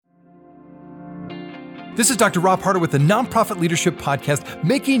This is Dr. Rob Harder with the Nonprofit Leadership Podcast,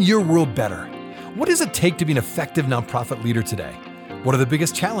 Making Your World Better. What does it take to be an effective nonprofit leader today? What are the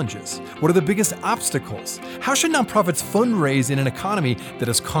biggest challenges? What are the biggest obstacles? How should nonprofits fundraise in an economy that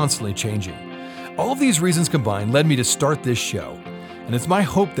is constantly changing? All of these reasons combined led me to start this show. And it's my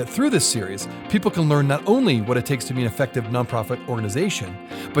hope that through this series, people can learn not only what it takes to be an effective nonprofit organization,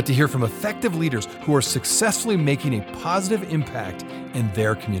 but to hear from effective leaders who are successfully making a positive impact in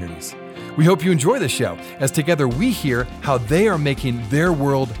their communities. We hope you enjoy this show, as together we hear how they are making their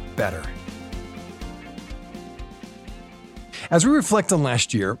world better. As we reflect on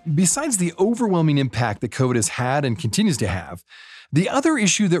last year, besides the overwhelming impact that COVID has had and continues to have, the other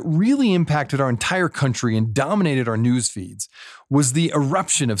issue that really impacted our entire country and dominated our news feeds was the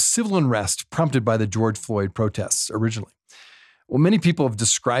eruption of civil unrest prompted by the George Floyd protests originally. Well, many people have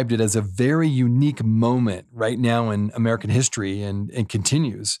described it as a very unique moment right now in American history and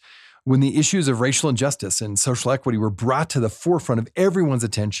continues, when the issues of racial injustice and social equity were brought to the forefront of everyone's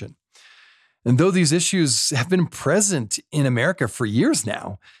attention. And though these issues have been present in America for years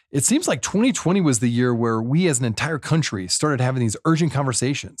now, it seems like 2020 was the year where we as an entire country started having these urgent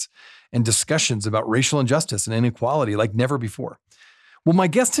conversations and discussions about racial injustice and inequality like never before. Well, my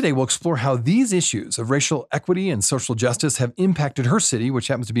guest today will explore how these issues of racial equity and social justice have impacted her city, which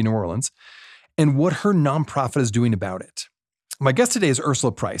happens to be New Orleans, and what her nonprofit is doing about it. My guest today is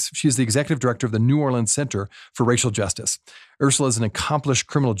Ursula Price. She is the executive director of the New Orleans Center for Racial Justice. Ursula is an accomplished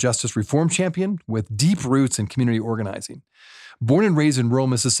criminal justice reform champion with deep roots in community organizing. Born and raised in rural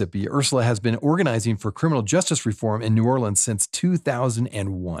Mississippi, Ursula has been organizing for criminal justice reform in New Orleans since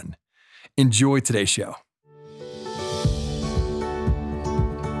 2001. Enjoy today's show.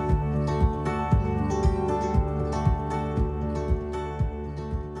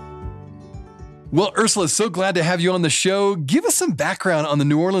 Well, Ursula, so glad to have you on the show. Give us some background on the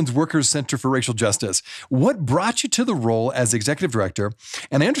New Orleans Workers Center for Racial Justice. What brought you to the role as executive director?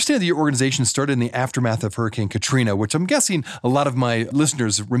 And I understand that your organization started in the aftermath of Hurricane Katrina, which I'm guessing a lot of my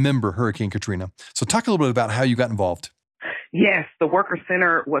listeners remember Hurricane Katrina. So talk a little bit about how you got involved. Yes, the Workers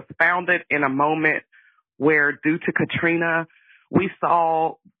Center was founded in a moment where, due to Katrina, we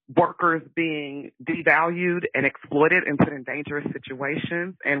saw workers being devalued and exploited and put in dangerous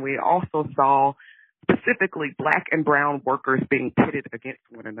situations. And we also saw specifically Black and brown workers being pitted against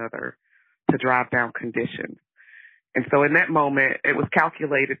one another to drive down conditions. And so in that moment, it was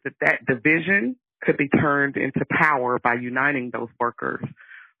calculated that that division could be turned into power by uniting those workers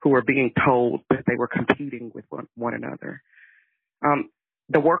who were being told that they were competing with one another.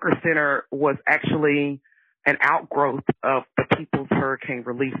 The Workers Center was actually an outgrowth of the People's Hurricane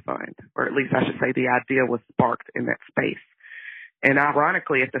Relief Fund, or at least I should say the idea was sparked in that space. And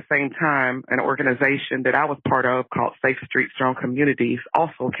ironically, at the same time, an organization that I was part of called Safe Streets, Strong Communities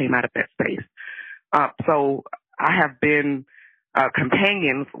also came out of that space. So I have been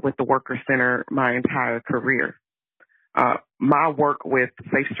companions with the Workers Center my entire career. My work with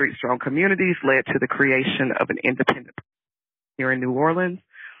Safe Streets, Strong Communities led to the creation of an independent here in New Orleans.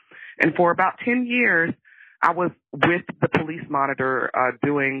 And for about 10 years, I was with the police monitor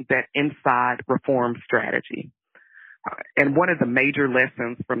doing that inside reform strategy. And one of the major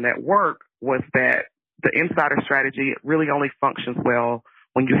lessons from that work was that the insider strategy really only functions well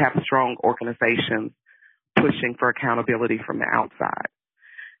when you have strong organizations pushing for accountability from the outside.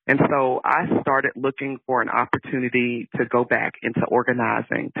 And so I started looking for an opportunity to go back into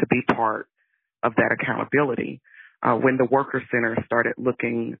organizing, to be part of that accountability, when the Workers Center started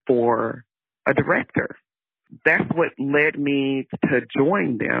looking for a director. That's what led me to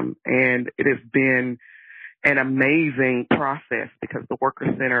join them. And it has been an amazing process because the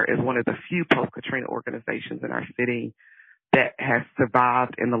Workers Center is one of the few post-Katrina organizations in our city that has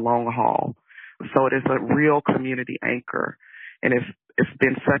survived in the long haul. So it is a real community anchor. And it's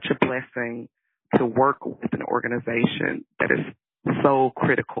been such a blessing to work with an organization that is so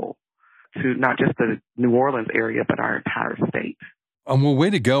critical to not just the New Orleans area, but our entire state. Well, way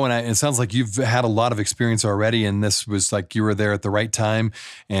to go. And it sounds like you've had a lot of experience already. And this was like you were there at the right time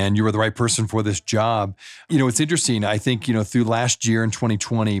and you were the right person for this job. You know, it's interesting. I think, through last year in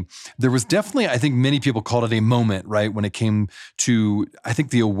 2020, there was definitely, I think many people called it a moment, right? When it came to, I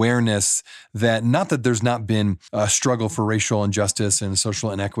think, the awareness that not that there's not been a struggle for racial injustice and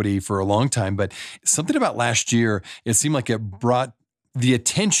social inequity for a long time, but something about last year, it seemed like it brought the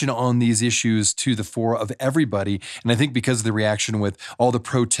attention on these issues to the fore of everybody. And I think because of the reaction with all the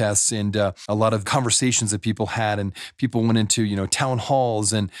protests and a lot of conversations that people had, and people went into, town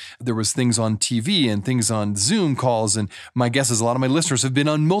halls, and there was things on TV and things on Zoom calls. And my guess is a lot of my listeners have been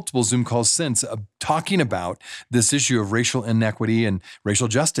on multiple Zoom calls since talking about this issue of racial inequity and racial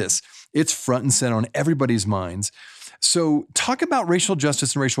justice. It's front and center on everybody's minds. So talk about racial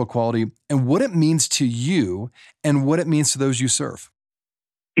justice and racial equality and what it means to you and what it means to those you serve.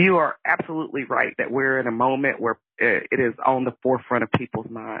 You are absolutely right that we're in a moment where it is on the forefront of people's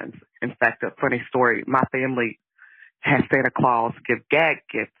minds. In fact, a funny story, my family has Santa Claus give gag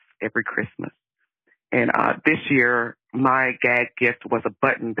gifts every Christmas. And this year, my gag gift was a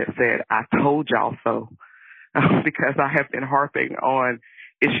button that said, "I told y'all so," because I have been harping on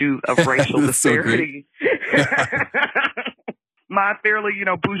issues of racial disparity. My fairly,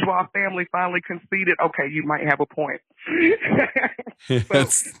 bourgeois family finally conceded, okay, you might have a point.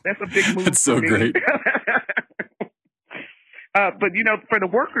 That's a big move. That's so for me. Great. But, for the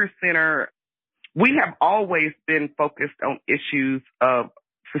Workers Center, we have always been focused on issues of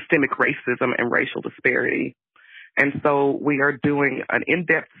systemic racism and racial disparity. And so we are doing an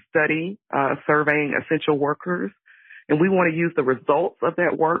in-depth study surveying essential workers. And we want to use the results of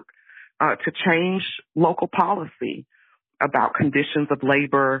that work to change local policy about conditions of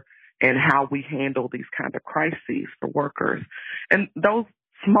labor and how we handle these kind of crises for workers. And those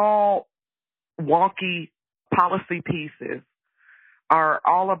small, wonky policy pieces are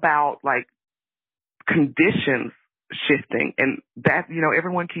all about conditions shifting. And that,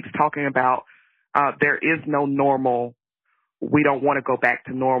 everyone keeps talking about there is no normal. We don't want to go back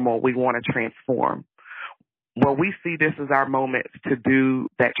to normal. We want to transform. Well, we see this as our moment to do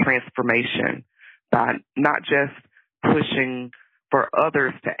that transformation by not just pushing for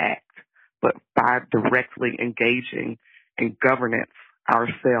others to act, but by directly engaging in governance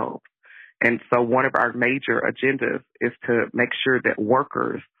ourselves. And so one of our major agendas is to make sure that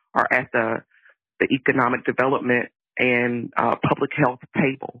workers are at the economic development and public health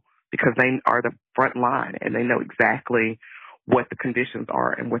table, because they are the front line and they know exactly what the conditions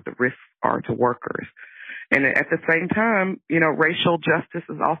are and what the risks are to workers. And at the same time, racial justice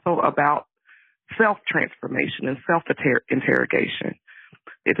is also about self-transformation and self-interrogation.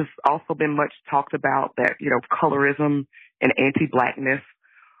 It has also been much talked about that, colorism and anti-Blackness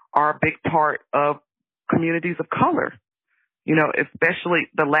are a big part of communities of color. Especially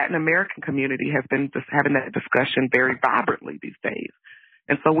the Latin American community has been just having that discussion very vibrantly these days.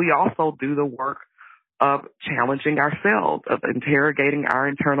 And so we also do the work of challenging ourselves, of interrogating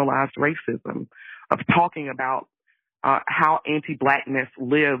our internalized racism, of talking about how anti-Blackness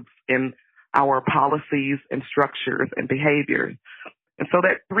lives in our policies and structures and behaviors. And so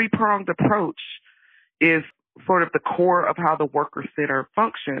that three-pronged approach is sort of the core of how the Worker Center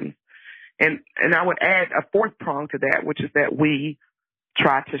functions. And I would add a fourth prong to that, which is that we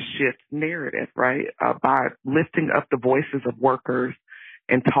try to shift narrative, right? By lifting up the voices of workers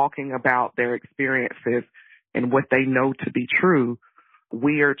and talking about their experiences and what they know to be true,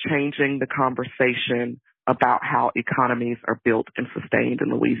 we are changing the conversation about how economies are built and sustained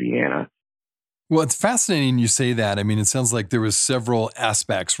in Louisiana. Well, it's fascinating you say that. I mean, it sounds like there was several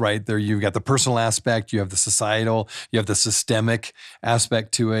aspects, right? There you've got the personal aspect, you have the societal, you have the systemic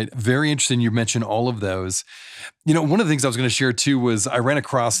aspect to it. Very interesting you mentioned all of those. One of the things I was going to share too was I ran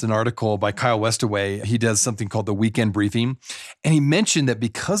across an article by Kyle Westaway. He does something called the Weekend Briefing. And he mentioned that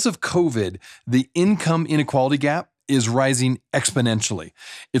because of COVID, the income inequality gap is rising exponentially.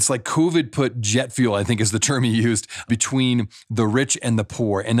 It's like COVID put jet fuel, I think is the term he used, between the rich and the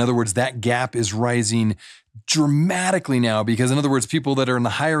poor. In other words, that gap is rising dramatically now because, in other words, people that are in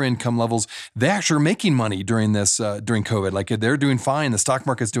the higher income levels, they actually are making money during COVID. Like they're doing fine. The stock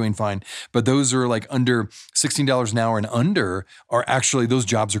market's doing fine. But those are like under $16 an hour and under are actually, those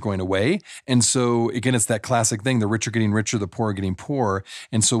jobs are going away. And so again, it's that classic thing. The rich are getting richer, the poor are getting poorer.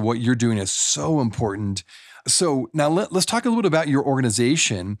 And so what you're doing is so important. So now let's talk a little bit about your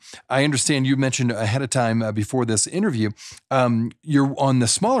organization. I understand you mentioned ahead of time before this interview, you're on the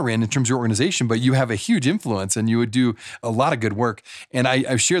smaller end in terms of your organization, but you have a huge influence and you would do a lot of good work. And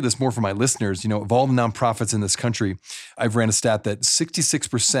I share this more for my listeners. Of all the nonprofits in this country, I've ran a stat that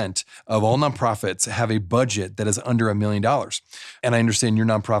 66% of all nonprofits have a budget that is under $1 million. And I understand your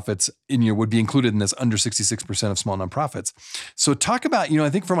nonprofits would be included in this under 66% of small nonprofits. So talk about, I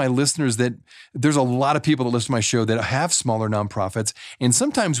think for my listeners that there's a lot of people that listen to my show that have smaller nonprofits. And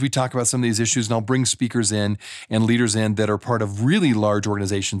sometimes we talk about some of these issues, and I'll bring speakers in and leaders in that are part of really large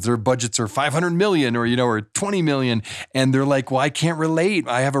organizations. Their budgets are 500 million or 20 million. And they're like, well, I can't relate.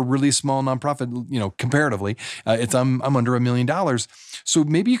 I have a really small nonprofit, comparatively. I'm under $1 million. So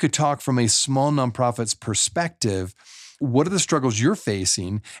maybe you could talk from a small nonprofit's perspective. What are the struggles you're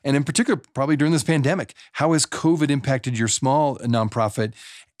facing? And in particular, probably during this pandemic, how has COVID impacted your small nonprofit?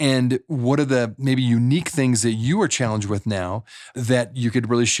 And what are the maybe unique things that you are challenged with now that you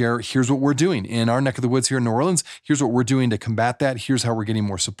could really share? Here's what we're doing in our neck of the woods here in New Orleans. Here's what we're doing to combat that. Here's how we're getting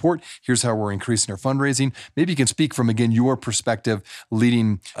more support. Here's how we're increasing our fundraising. Maybe you can speak from, again, your perspective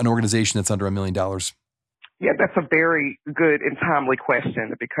leading an organization that's under $1 million. Yeah, that's a very good and timely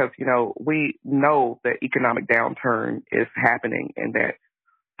question because, we know that economic downturn is happening and that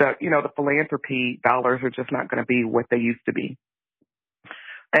the philanthropy dollars are just not going to be what they used to be.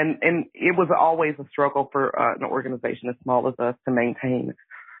 And it was always a struggle for an organization as small as us to maintain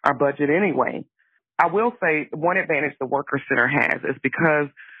our budget anyway. I will say one advantage the Worker Center has is because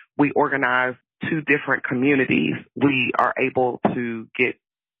we organize two different communities, we are able to get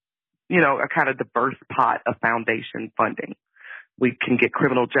a kind of diverse pot of foundation funding. We can get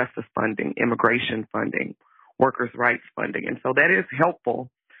criminal justice funding, immigration funding, workers' rights funding. And so that is helpful.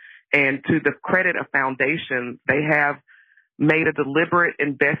 And to the credit of foundations, they have made a deliberate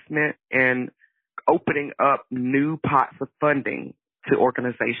investment in opening up new pots of funding to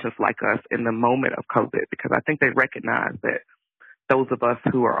organizations like us in the moment of COVID, because I think they recognize that those of us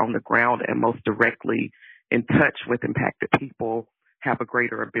who are on the ground and most directly in touch with impacted people have a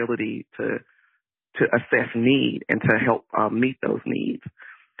greater ability to assess need and to help meet those needs.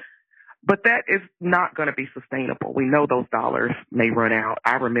 But that is not going to be sustainable. We know those dollars may run out.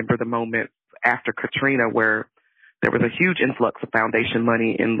 I remember the moment after Katrina where there was a huge influx of foundation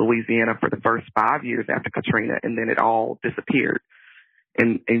money in Louisiana for the first 5 years after Katrina, and then it all disappeared.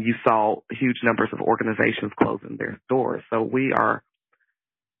 And you saw huge numbers of organizations closing their doors. So we are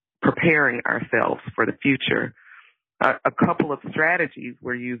preparing ourselves for the future. A couple of strategies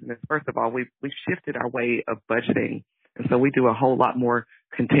we're using is, first of all, we've shifted our way of budgeting. And so we do a whole lot more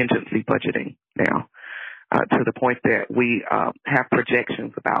contingency budgeting now to the point that we have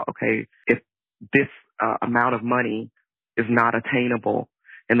projections about, okay, if this amount of money is not attainable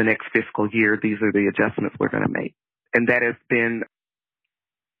in the next fiscal year, these are the adjustments we're going to make. And it has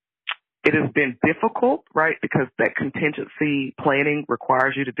been difficult, right? Because that contingency planning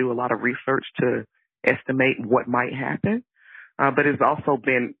requires you to do a lot of research to estimate what might happen. But it's also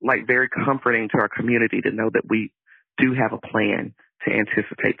been very comforting to our community to know that we do have a plan to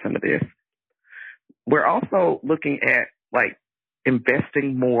anticipate some of this. We're also looking at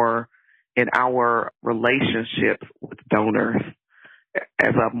investing more in our relationships with donors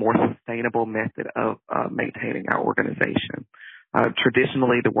as a more sustainable method of maintaining our organization.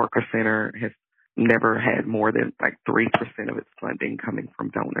 Traditionally, the Worker Center has never had more than 3% of its funding coming from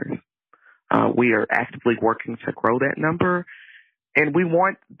donors. We are actively working to grow that number, and we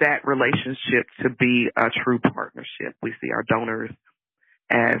want that relationship to be a true partnership. We see our donors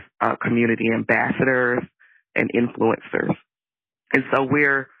as community ambassadors and influencers. And so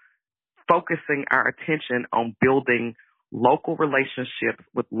we're focusing our attention on building local relationships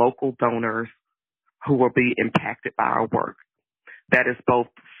with local donors who will be impacted by our work. That is both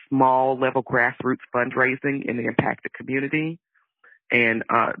small level grassroots fundraising in the impacted community and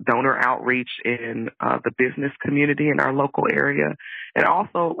donor outreach in the business community in our local area, and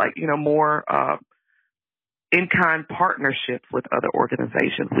also more in-kind partnerships with other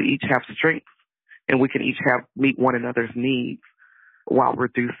organizations. We each have strengths, and we can each meet one another's needs while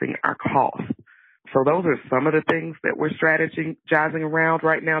reducing our costs. So those are some of the things that we're strategizing around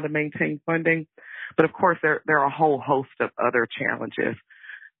right now to maintain funding. But of course, there are a whole host of other challenges.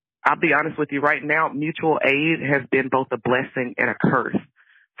 I'll be honest with you right now, mutual aid has been both a blessing and a curse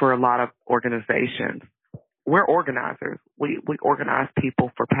for a lot of organizations. We're organizers. We organize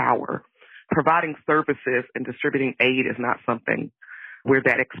people for power. Providing services and distributing aid is not something we're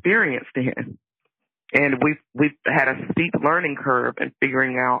that experienced in. And we've had a steep learning curve in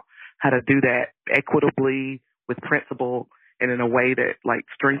figuring out how to do that equitably with principle and in a way that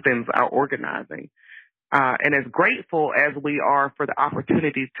strengthens our organizing. And as grateful as we are for the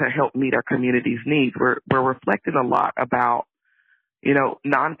opportunity to help meet our community's needs, we're reflecting a lot about,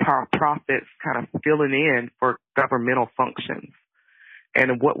 nonprofits kind of filling in for governmental functions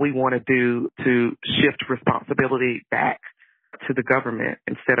and what we want to do to shift responsibility back to the government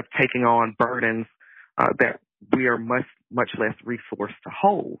instead of taking on burdens that we are much less resourced to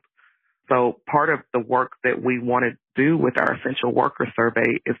hold. So part of the work that we want to do with our essential worker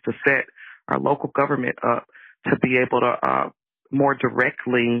survey is to set our local government up to be able to more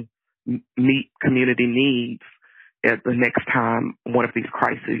directly meet community needs at the next time one of these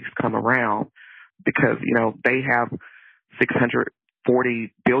crises come around, because they have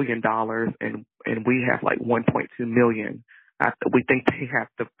 $640 billion and we have like 1.2 million. We think they have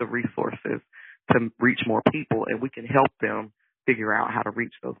the resources to reach more people, and we can help them figure out how to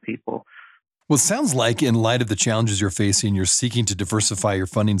reach those people. Well, it sounds like in light of the challenges you're facing, you're seeking to diversify your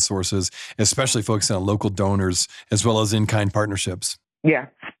funding sources, especially focusing on local donors as well as in-kind partnerships. Yeah,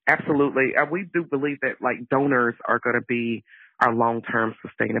 absolutely. We do believe that like donors are going to be our long-term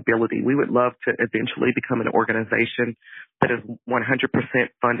sustainability. We would love to eventually become an organization that is 100%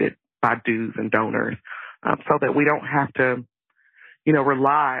 funded by dues and donors, so that we don't have to,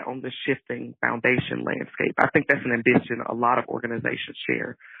 rely on the shifting foundation landscape. I think that's an ambition a lot of organizations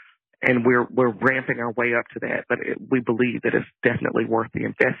share, and we're ramping our way up to that. But we believe that it's definitely worth the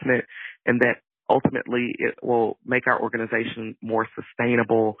investment, and that ultimately it will make our organization more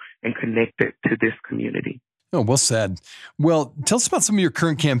sustainable and connected to this community. Oh, well said. Well, tell us about some of your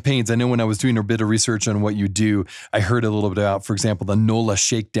current campaigns. I know when I was doing a bit of research on what you do, I heard a little bit about, for example, the NOLA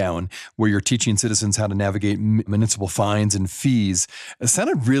Shakedown, where you're teaching citizens how to navigate municipal fines and fees. It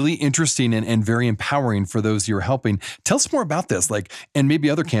sounded really interesting and very empowering for those you're helping. Tell us more about this, and maybe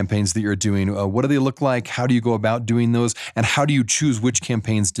other campaigns that you're doing. What do they look like? How do you go about doing those? And how do you choose which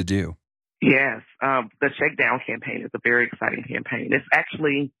campaigns to do? Yes, the Shakedown campaign is a very exciting campaign. It's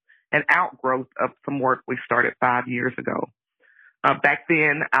actually an outgrowth of some work we started 5 years ago. Back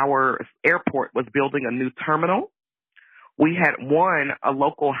then, our airport was building a new terminal. We had won a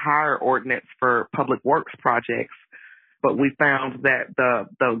local hire ordinance for public works projects, but we found that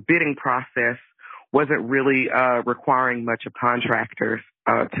the bidding process wasn't really requiring much of contractors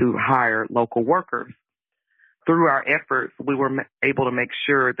to hire local workers. Through our efforts, we were able to make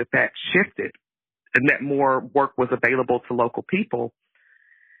sure that shifted and that more work was available to local people.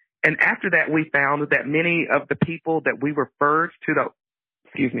 And after that, we found that many of the people that we referred to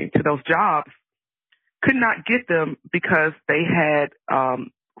those jobs could not get them because they had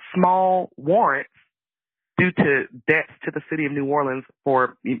small warrants due to debts to the city of New Orleans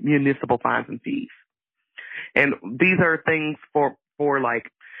for municipal fines and fees. And these are things for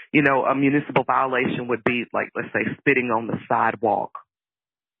a municipal violation would be like, let's say, spitting on the sidewalk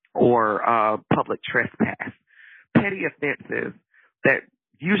or public trespass, petty offenses that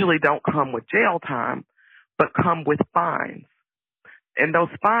usually don't come with jail time, but come with fines. And those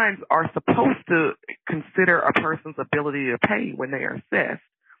fines are supposed to consider a person's ability to pay when they are assessed.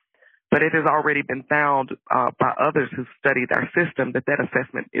 But it has already been found by others who studied our system that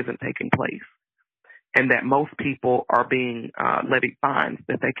assessment isn't taking place, and that most people are being levied fines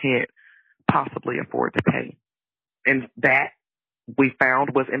that they can't possibly afford to pay. And that we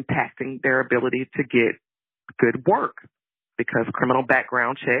found was impacting their ability to get good work, because criminal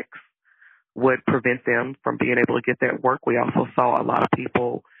background checks would prevent them from being able to get that work. We also saw a lot of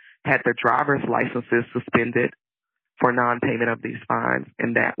people had their driver's licenses suspended for non-payment of these fines,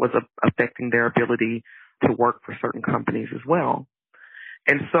 and that was affecting their ability to work for certain companies as well.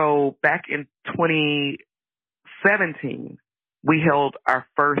 And so back in 2017, we held our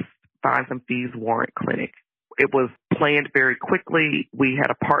first fines and fees warrant clinic. It was planned very quickly. We had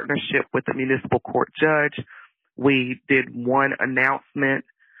a partnership with the municipal court judge. We did one announcement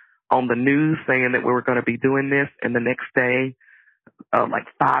on the news saying that we were going to be doing this, and the next day,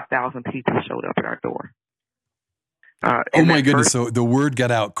 5,000 people showed up at our door. Oh my goodness! So the word got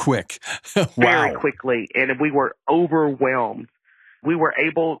out quick. Wow. Very quickly, and we were overwhelmed. We were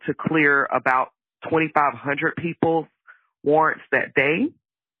able to clear about 2,500 people's warrants that day,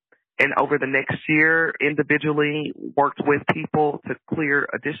 and over the next year, individually worked with people to clear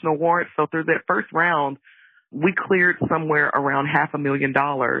additional warrants. So through that first round, we cleared somewhere around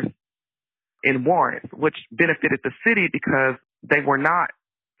 $500,000 in warrants, which benefited the city because they were not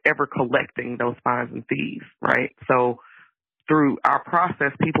ever collecting those fines and fees, right? So through our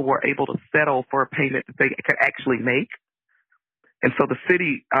process, people were able to settle for a payment that they could actually make. And so the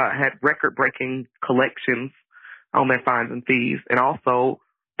city had record-breaking collections on their fines and fees, and also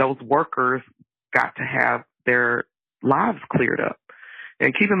those workers got to have their lives cleared up.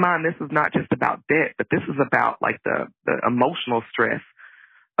 And keep in mind, this is not just about debt, but this is about the emotional stress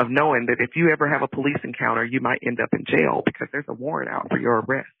of knowing that if you ever have a police encounter, you might end up in jail because there's a warrant out for your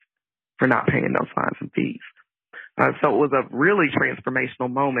arrest for not paying those fines and fees. So it was a really transformational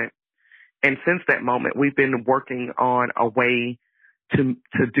moment. And since that moment, we've been working on a way to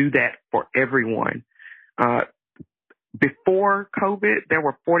do that for everyone. Before COVID, there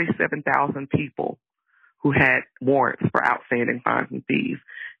were 47,000 people who had warrants for outstanding fines and fees.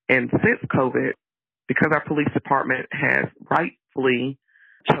 And since COVID, because our police department has rightfully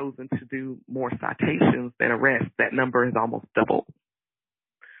chosen to do more citations than arrests, that number has almost doubled.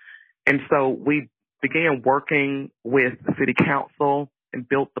 And so we began working with the city council and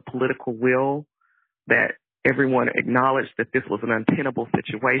built the political will that everyone acknowledged that this was an untenable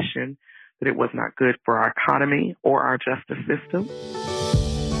situation, that it was not good for our economy or our justice system.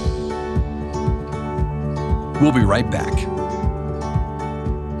 We'll be right back.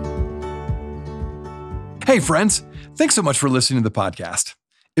 Hey, friends. Thanks so much for listening to the podcast.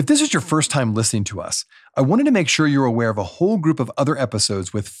 If this is your first time listening to us, I wanted to make sure you're aware of a whole group of other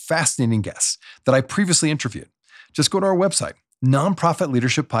episodes with fascinating guests that I previously interviewed. Just go to our website,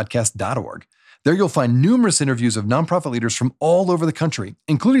 nonprofitleadershippodcast.org. There you'll find numerous interviews of nonprofit leaders from all over the country,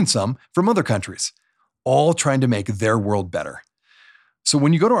 including some from other countries, all trying to make their world better. So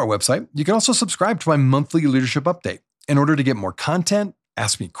when you go to our website, you can also subscribe to my monthly leadership update in order to get more content,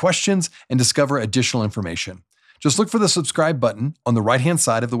 ask me questions, and discover additional information. Just look for the subscribe button on the right-hand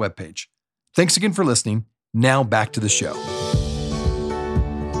side of the webpage. Thanks again for listening. Now back to the show.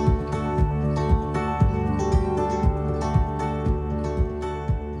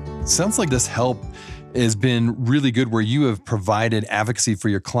 Sounds like this help has been really good where you have provided advocacy for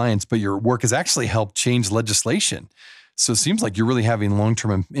your clients, but your work has actually helped change legislation. So it seems like you're really having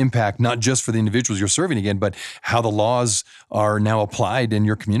long-term impact, not just for the individuals you're serving again, but how the laws are now applied in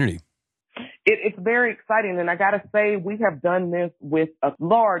your community. It's very exciting. And I got to say, we have done this with a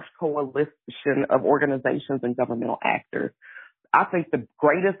large coalition of organizations and governmental actors. I think the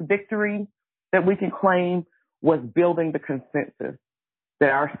greatest victory that we can claim was building the consensus that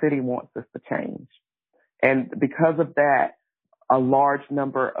our city wants us to change. And because of that, a large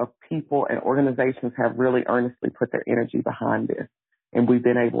number of people and organizations have really earnestly put their energy behind this. And we've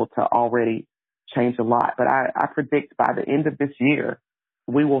been able to already change a lot. But I predict by the end of this year,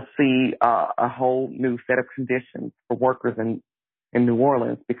 we will see a whole new set of conditions for workers in New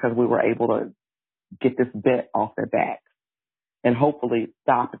Orleans because we were able to get this debt off their backs and hopefully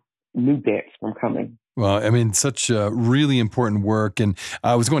stop new debts from coming. Well, I mean, such really important work. And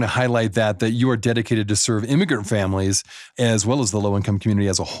I was going to highlight that you are dedicated to serve immigrant families as well as the low-income community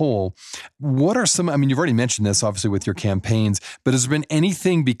as a whole. What are some, I mean, you've already mentioned this obviously with your campaigns, but has there been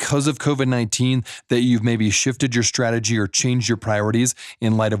anything because of COVID-19 that you've maybe shifted your strategy or changed your priorities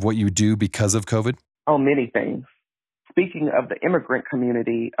in light of what you do because of COVID? Oh, many things. Speaking of the immigrant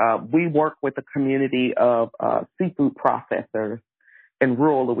community, we work with a community of seafood processors in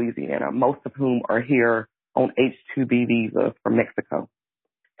rural Louisiana, most of whom are here on H-2B visas from Mexico.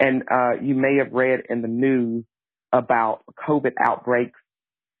 And you may have read in the news about COVID outbreaks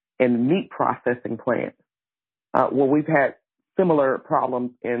in meat processing plants. Well, we've had similar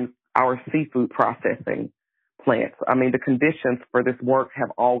problems in our seafood processing plants. I mean, the conditions for this work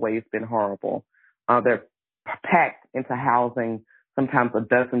have always been horrible. They're packed into housing, sometimes a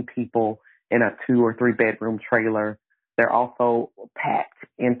dozen people in a 2 or 3 bedroom trailer. They're also packed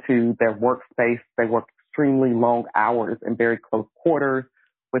into their workspace. They work extremely long hours in very close quarters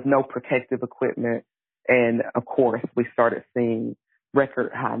with no protective equipment. And of course, we started seeing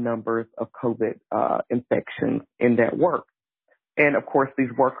record high numbers of COVID infections in that work. And of course,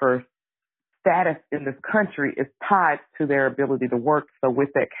 these workers' status in this country is tied to their ability to work. So with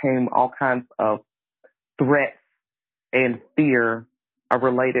that came all kinds of threats and fear are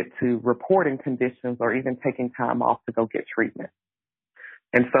related to reporting conditions or even taking time off to go get treatment.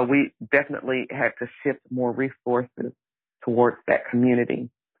 And so we definitely had to shift more resources towards that community.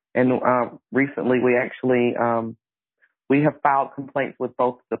 And recently we actually, we have filed complaints with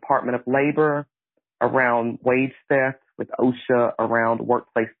both the Department of Labor around wage theft, with OSHA around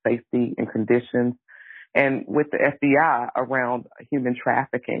workplace safety and conditions, and with the FBI around human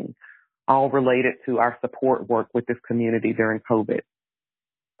trafficking, all related to our support work with this community during COVID.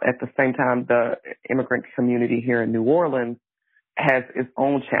 At the same time, the immigrant community here in New Orleans has its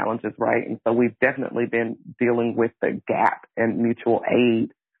own challenges, right? And so we've definitely been dealing with the gap in mutual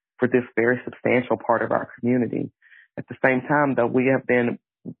aid for this very substantial part of our community. At the same time, though, we have been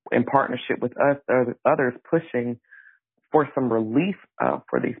in partnership with us or others pushing for some relief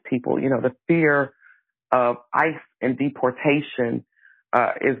for these people. You know, the fear of ICE and deportation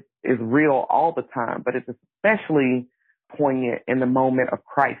is real all the time, but it's especially poignant in the moment of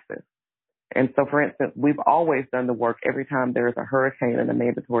crisis. And so, for instance, we've always done the work every time there's a hurricane and a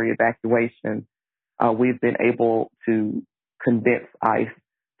mandatory evacuation. We've been able to convince ICE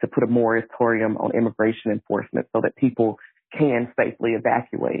to put a moratorium on immigration enforcement so that people can safely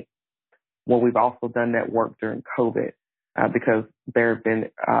evacuate. Well, we've also done that work during COVID because there have been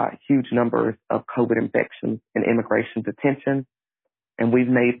huge numbers of COVID infections in immigration detention. And we've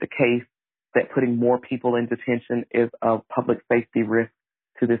made the case that putting more people in detention is a public safety risk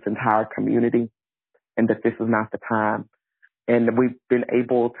to this entire community and that this is not the time. And we've been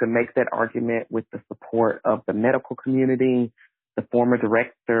able to make that argument with the support of the medical community, the former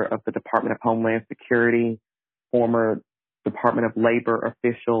director of the Department of Homeland Security, former Department of Labor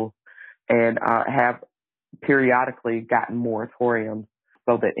officials, and have periodically gotten moratoriums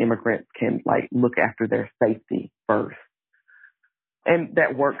so that immigrants can look after their safety first. And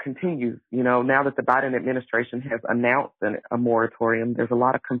that work continues. Now that the Biden administration has announced a moratorium, there's a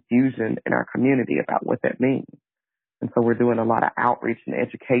lot of confusion in our community about what that means. And so we're doing a lot of outreach and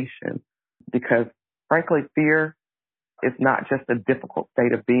education because, frankly, fear is not just a difficult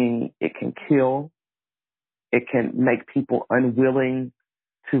state of being. It can kill. It can make people unwilling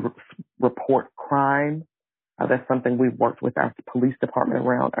to report crime. That's something we've worked with our police department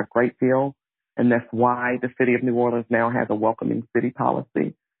around a great deal. And that's why the city of New Orleans now has a welcoming city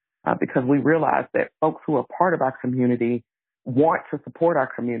policy, because we realize that folks who are part of our community want to support our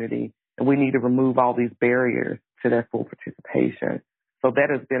community, and we need to remove all these barriers to their full participation. So that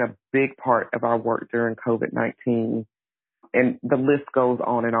has been a big part of our work during COVID-19. And the list goes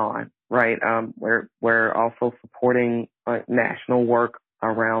on, right? We're also supporting national work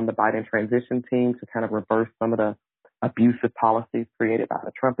around the Biden transition team to kind of reverse some of the abusive policies created by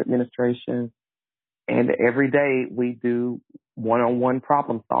the Trump administration. And every day we do one-on-one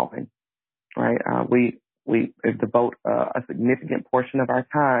problem solving, right? We devote a significant portion of our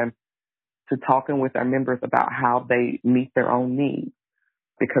time to talking with our members about how they meet their own needs,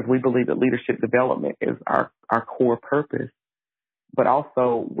 because we believe that leadership development is our core purpose. But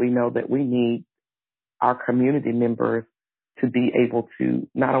also we know that we need our community members to be able to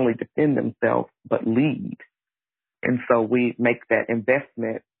not only defend themselves, but lead. And so we make that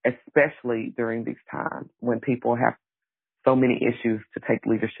investment, especially during these times when people have so many issues to take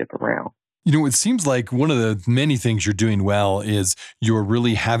leadership around. It seems like one of the many things you're doing well is you're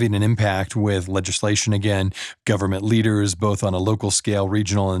really having an impact with legislation, again, government leaders, both on a local scale,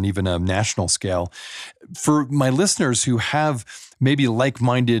 regional, and even a national scale. For my listeners who have maybe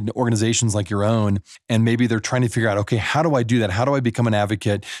like-minded organizations like your own, and maybe they're trying to figure out, okay, how do I do that? How do I become an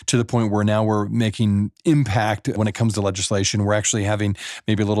advocate to the point where now we're making impact when it comes to legislation? We're actually having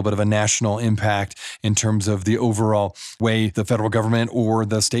maybe a little bit of a national impact in terms of the overall way the federal government or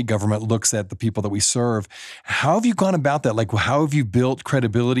the state government looks at the people that we serve. How have you gone about that? How have you built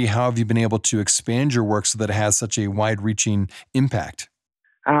credibility? How have you been able to expand your work so that it has such a wide-reaching impact?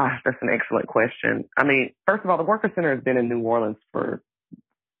 That's an excellent question. I mean, first of all, the Worker Center has been in New Orleans for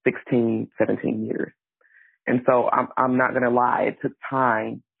 16, 17 years. And so I'm not going to lie. It took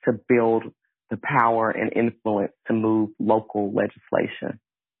time to build the power and influence to move local legislation.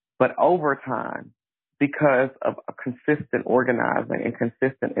 But over time, because of a consistent organizing and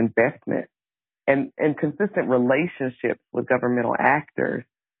consistent investment and consistent relationships with governmental actors,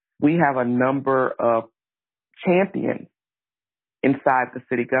 we have a number of champions inside the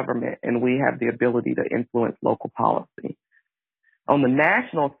city government, and we have the ability to influence local policy. On the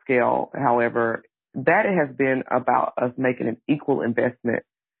national scale, however, that has been about us making an equal investment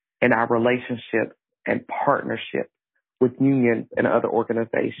in our relationships and partnerships with unions and other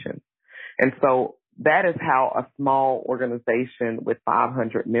organizations. And so that is how a small organization with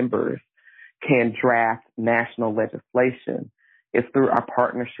 500 members can draft national legislation. It's through our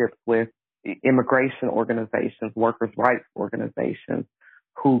partnerships with immigration organizations, workers' rights organizations,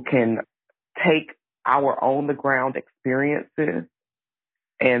 who can take our on-the-ground experiences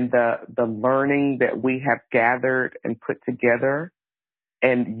and the learning that we have gathered and put together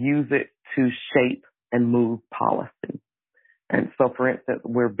and use it to shape and move policy. And so, for instance,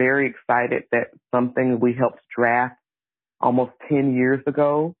 we're very excited that something we helped draft almost 10 years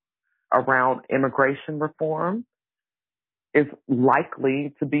ago around immigration reform is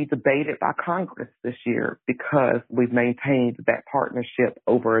likely to be debated by Congress this year because we've maintained that partnership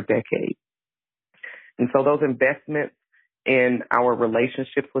over a decade. And so those investments in our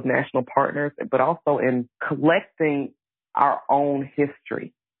relationships with national partners, but also in collecting our own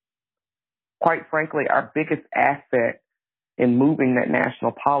history. Quite frankly, our biggest asset in moving that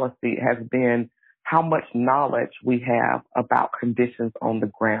national policy has been how much knowledge we have about conditions on the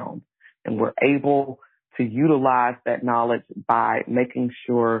ground. And we're able to utilize that knowledge by making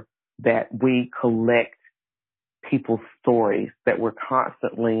sure that we collect people's stories, that we're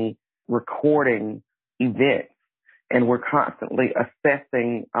constantly recording events, and we're constantly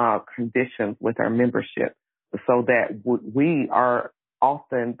assessing conditions with our membership so that we are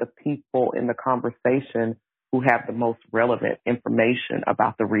often the people in the conversation who have the most relevant information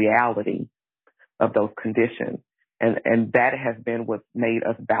about the reality of those conditions. And that has been what's made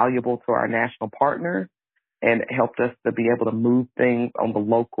us valuable to our national partners and helped us to be able to move things on the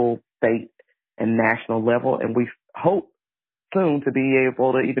local, state, and national level. And we hope soon to be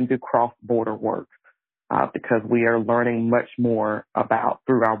able to even do cross-border work because we are learning much more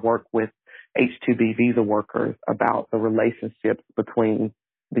through our work with H-2B visa workers, about the relationships between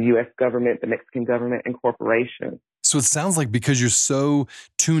the U.S. government, the Mexican government, and corporations. So it sounds like because you're so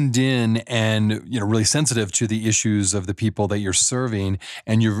tuned in and really sensitive to the issues of the people that you're serving,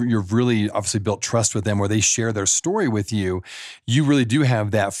 and you've really obviously built trust with them where they share their story with you, you really do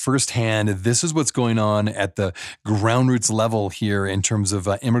have that firsthand. This is what's going on at the ground roots level here in terms of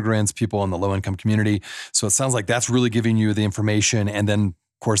immigrants, people in the low income community. So it sounds like that's really giving you the information, and then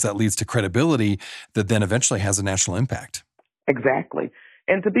of course that leads to credibility that then eventually has a national impact. Exactly.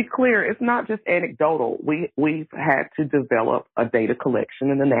 And to be clear, it's not just anecdotal. We've had to develop a data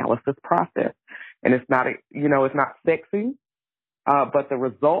collection and analysis process, and it's not sexy, but the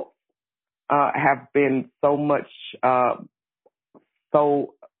results have been have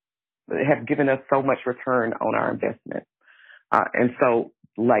given us so much return on our investment, and so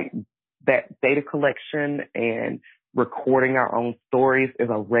like that data collection and recording our own stories is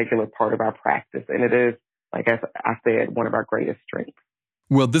a regular part of our practice, and it is, like I said, one of our greatest strengths.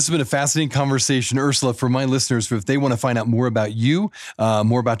 Well, this has been a fascinating conversation, Ursula. For my listeners, if they want to find out more about you,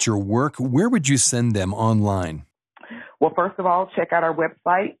 more about your work, where would you send them online? Well, first of all, check out our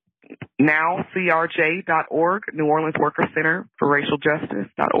website, nowcrj.org, New Orleans Worker Center for Racial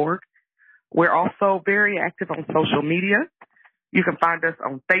Justice.org. We're also very active on social media. You can find us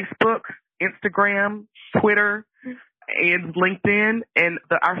on Facebook, Instagram, Twitter, and LinkedIn. And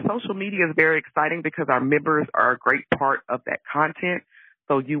our social media is very exciting because our members are a great part of that content.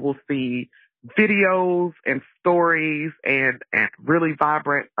 So you will see videos and stories and really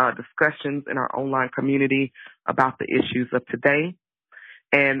vibrant discussions in our online community about the issues of today.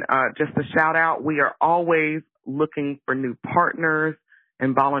 And just a shout out, we are always looking for new partners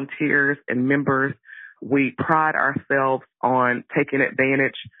and volunteers and members. We pride ourselves on taking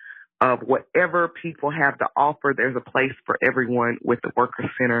advantage of whatever people have to offer. There's a place for everyone with the Worker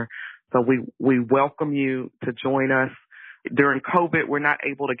Center. So we welcome you to join us. During COVID, we're not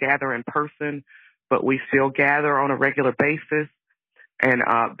able to gather in person, but we still gather on a regular basis. And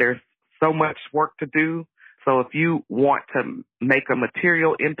there's so much work to do. So if you want to make a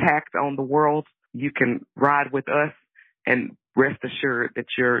material impact on the world, you can ride with us and rest assured that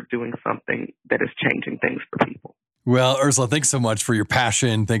you're doing something that is changing things for people. Well, Ursula, thanks so much for your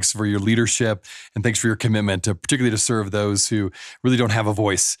passion. Thanks for your leadership, and thanks for your commitment to particularly to serve those who really don't have a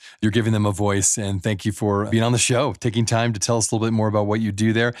voice. You're giving them a voice, and thank you for being on the show, taking time to tell us a little bit more about what you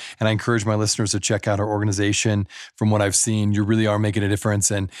do there. And I encourage my listeners to check out our organization. From what I've seen, you really are making a difference,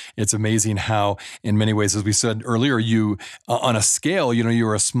 and it's amazing how, in many ways, as we said earlier, you, on a scale,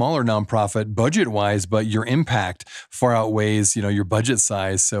 you're a smaller nonprofit budget-wise, but your impact far outweighs, your budget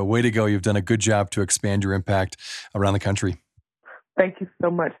size. So way to go. You've done a good job to expand your impact around the country. Thank you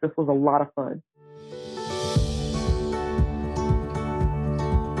so much. This was a lot of fun.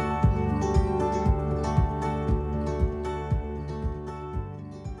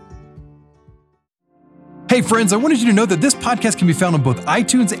 Hey friends, I wanted you to know that this podcast can be found on both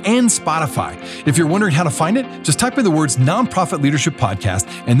iTunes and Spotify. If you're wondering how to find it, just type in the words Nonprofit Leadership Podcast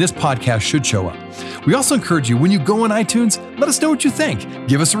and this podcast should show up. We also encourage you, when you go on iTunes, let us know what you think.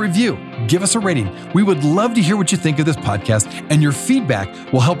 Give us a review. Give us a rating. We would love to hear what you think of this podcast, and your feedback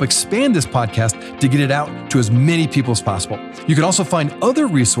will help expand this podcast to get it out to as many people as possible. You can also find other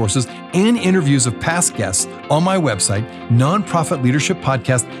resources and interviews of past guests on my website,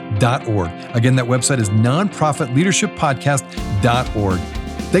 nonprofitleadershippodcast.org. Again, that website is nonprofitleadershippodcast.org.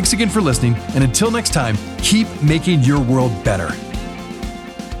 Thanks again for listening, and until next time, keep making your world better.